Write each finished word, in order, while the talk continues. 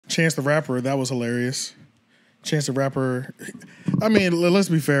Chance the Rapper, that was hilarious. Chance the Rapper. I mean, let's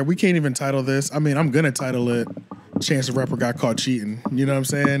be fair. We can't even title this. I mean, I'm gonna title it Chance the Rapper got caught cheating. You know what I'm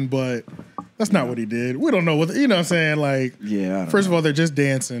saying? But that's not what he did. We don't know what, you know what I'm saying? Like, yeah. First of all, they're just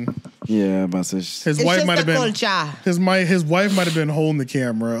dancing. Yeah, but his wife might have been his wife might have been holding the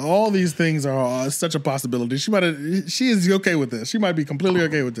camera. All these things are such a possibility. She is okay with this. She might be completely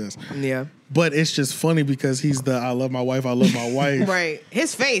okay with this. Yeah. But it's just funny because he's the I love my wife, I love my wife. Right.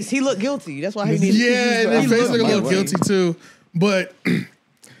 His face, he looked guilty. That's why he needed. Yeah, and his face looked a little guilty too. But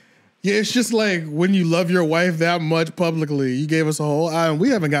yeah, it's just like when you love your wife that much publicly, you gave us a whole album. We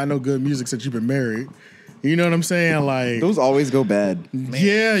haven't got no good music since you've been married. You know what I'm saying? Like those always go bad.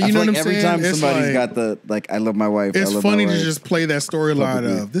 Yeah, you know what I'm saying? Every time somebody's got the I love my wife. It's I love funny my to wife. just play that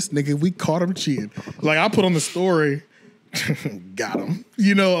storyline of this nigga, we caught him cheating. Like I put on the story, got him.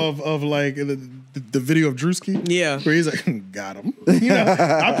 You know, of like the video of Drewski. Yeah. Where he's like, got him. You know,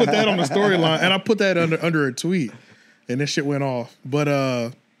 I put that on the storyline and I put that under a tweet. And this shit went off. But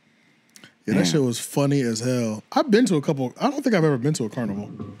yeah, that shit was funny as hell. I've been to a couple. I don't think I've ever been to a carnival.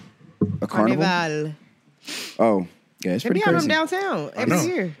 A carnival? Oh, yeah, it's pretty crazy. They have them downtown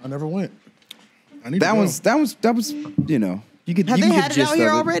every year. I never went. I need that to go. That was you know, you could. Have you they can had get it gist out here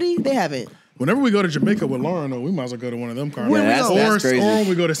of it. already? They haven't. Whenever we go to Jamaica with Lauren, though, we might as well go to one of them carnivals. Yeah, that's crazy. Or when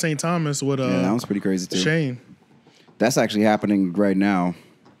we go to St. Thomas with yeah, that one's pretty crazy too. Shane. That's actually happening right now.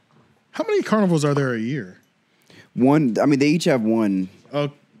 How many carnivals are there a year? One. I mean, they each have one.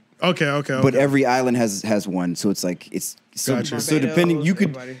 Oh, okay. But every island has one, so it's like it's so, Gotcha. so depending. You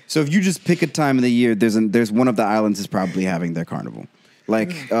could so if you just pick a time of the year, there's one of the islands is probably having their carnival.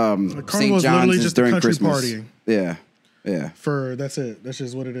 Like St. John's is just during country Christmas. Partying. Yeah. That's it. That's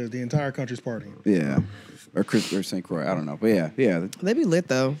just what it is. The entire country's partying. Yeah. Or St. Croix. I don't know, but yeah. They be lit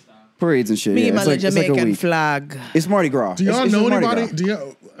though. Parades and shit. Me and yeah. my It's like a Jamaican week. flag. It's Mardi Gras. Do y'all It's know Mardi anybody?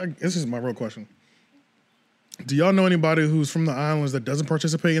 Gras. This is my real question. Do y'all know anybody who's from the islands that doesn't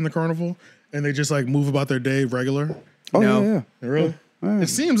participate in the carnival and they just like move about their day regular? Oh No. yeah. Really? Yeah. It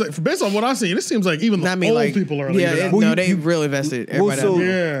seems like, based on what I've seen, it seems like even the Not me, old like people are. yeah. like, No, they real invested. Everybody so-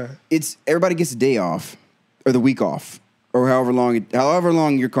 yeah. It's everybody gets a day off or the week off. Or however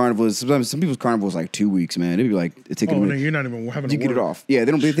long your carnival is. Sometimes some people's carnival is like 2 weeks, man. It'd be like taking Oh, a then you're not even having to You get it work. off. Yeah,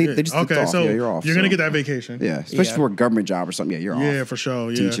 they don't. They just Okay, it's off. so Yeah, you're off. you're gonna get that vacation. Yeah, especially for a government job or something. Yeah, you're off. Yeah, for sure.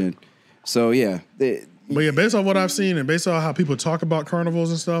 Yeah. Teaching. So yeah, But yeah, based on what I've seen and based on how people talk about carnivals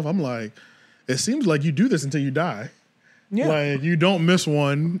and stuff, I'm like, it seems like you do this until you die. Yeah. Like you don't miss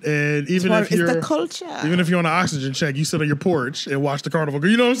one, and even if it's you're the culture. even if you're on an oxygen check, you sit on your porch and watch the carnival.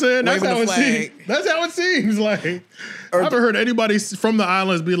 You know what I'm saying? That's Waving how the it flag. seems. That's how it seems. Like I haven't heard anybody from the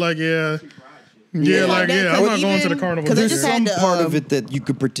islands be like, I'm not going to the carnival. Because they there's just some had part of it that you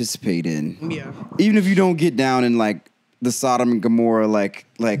could participate in. Yeah. Even if you don't get down in like the Sodom and Gomorrah, like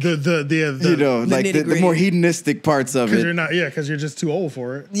the you know, like the more hedonistic parts of because it. because you're just too old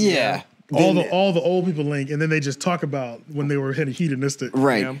for it. Yeah. All the old people link, and then they just talk about when they were hedonistic.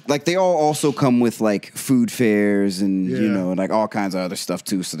 Right. Yeah. Like they all also come with like food fairs and you Yeah. know, like all kinds of other stuff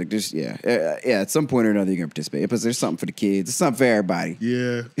too. So like there's at some point or another you're gonna participate. Because there's something for the kids. It's something for everybody.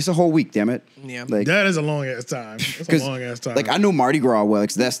 Yeah, It's a whole week, damn it. Yeah. Like that is a long ass time. That's a long ass time. like I know Mardi Gras well,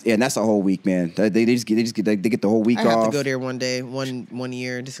 like, so that's a whole week, man. They get the whole week I off. have to go there one day, one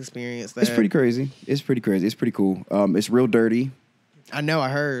year, and just experience that. It's pretty crazy. It's pretty cool. It's real dirty. I know. I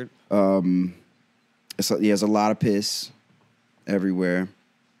heard. There's a lot of piss everywhere.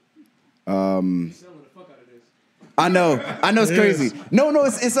 I know it's crazy. No,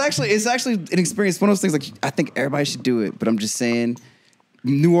 it's actually an experience. One of those things like I think everybody should do it, but I'm just saying,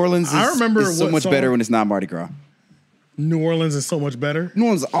 New Orleans is so much better when it's not Mardi Gras. New Orleans is so much better. New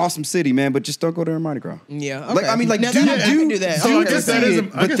Orleans is an awesome city, man, but just don't go to Mardi Gras. Yeah. Okay. Like I mean, like now, do I can do that. So I Okay. guess that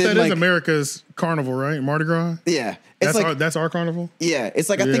is like, America's carnival, right? Mardi Gras. Yeah, it's That's our carnival. Yeah, it's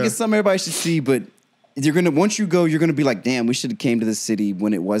like I think Yeah. it's something everybody should see, but once you go, you're gonna be like, damn, we should have came to this city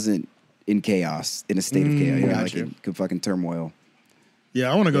when it wasn't in chaos, in a state of chaos, like in fucking turmoil.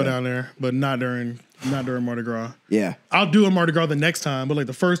 Yeah, I want to go down there, but not during Mardi Gras. Yeah, I'll do a Mardi Gras the next time, but like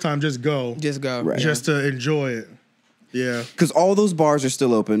the first time, just go, Right. just to enjoy it. Yeah, because all those bars are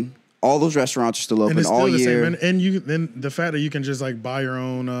still open, all those restaurants are still open and it's all still the year. same. And the fact that you can just like buy your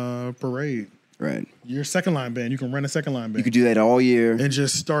own parade. Right, Your second line band, you can rent a second line band. you could do that all year, and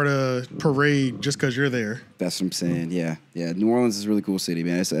just start a parade just because you're there. That's what I'm saying. Yeah. New Orleans is a really cool city,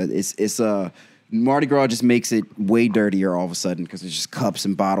 man. It's Mardi Gras just makes it way dirtier all of a sudden because there's just cups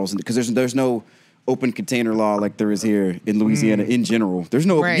and bottles, and because there's no open container law like there is here in Louisiana in general. There's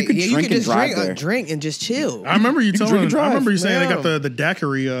no Right. you can drink and just drive drink and just chill. I remember you drink and drive. I remember you saying they got Yeah. the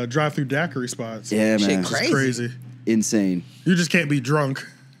daiquiri drive-through daiquiri spots. there. Yeah, Shit man. crazy. It's crazy. Insane. You just can't be drunk.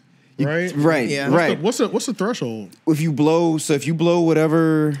 right? Right, Yeah. right. What's the threshold? If you blow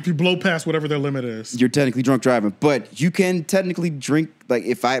whatever, If you blow past whatever their limit is. you're technically drunk driving. But you can technically drink, like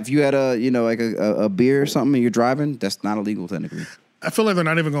if you had a beer or something and you're driving, that's not illegal technically. I feel like they're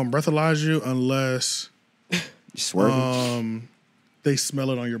not even going to breathalyze you unless You're swerving. they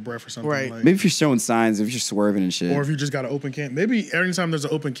smell it on your breath or something. Right. Like, Maybe if you're showing signs, if you're swerving and shit. or if you just got an open can. Maybe every time there's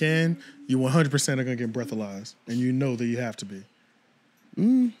an open can, you 100% are going to get breathalyzed. And you know that you have to be.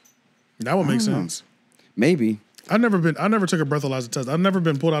 That would make sense. Maybe. I never took a breathalyzer test. I've never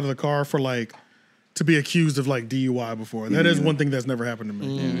been pulled out of the car for like to be accused of like DUI before. That is one thing that's never happened to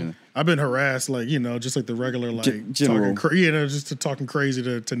me. Yeah. I've been harassed, like, just like the regular, like general. just talking crazy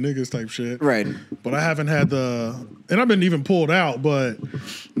to niggas type shit. Right. But I haven't had and I've been even pulled out, but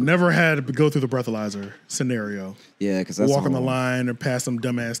never had to go through the breathalyzer scenario. Yeah, because that's Walk on the line or pass some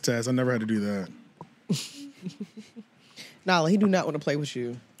dumbass tests. I never had to do that. Nah, he do not want to play with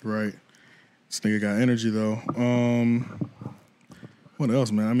you. Right. This nigga got energy though. What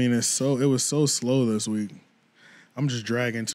else, man? I mean, it was so slow this week. I'm just dragging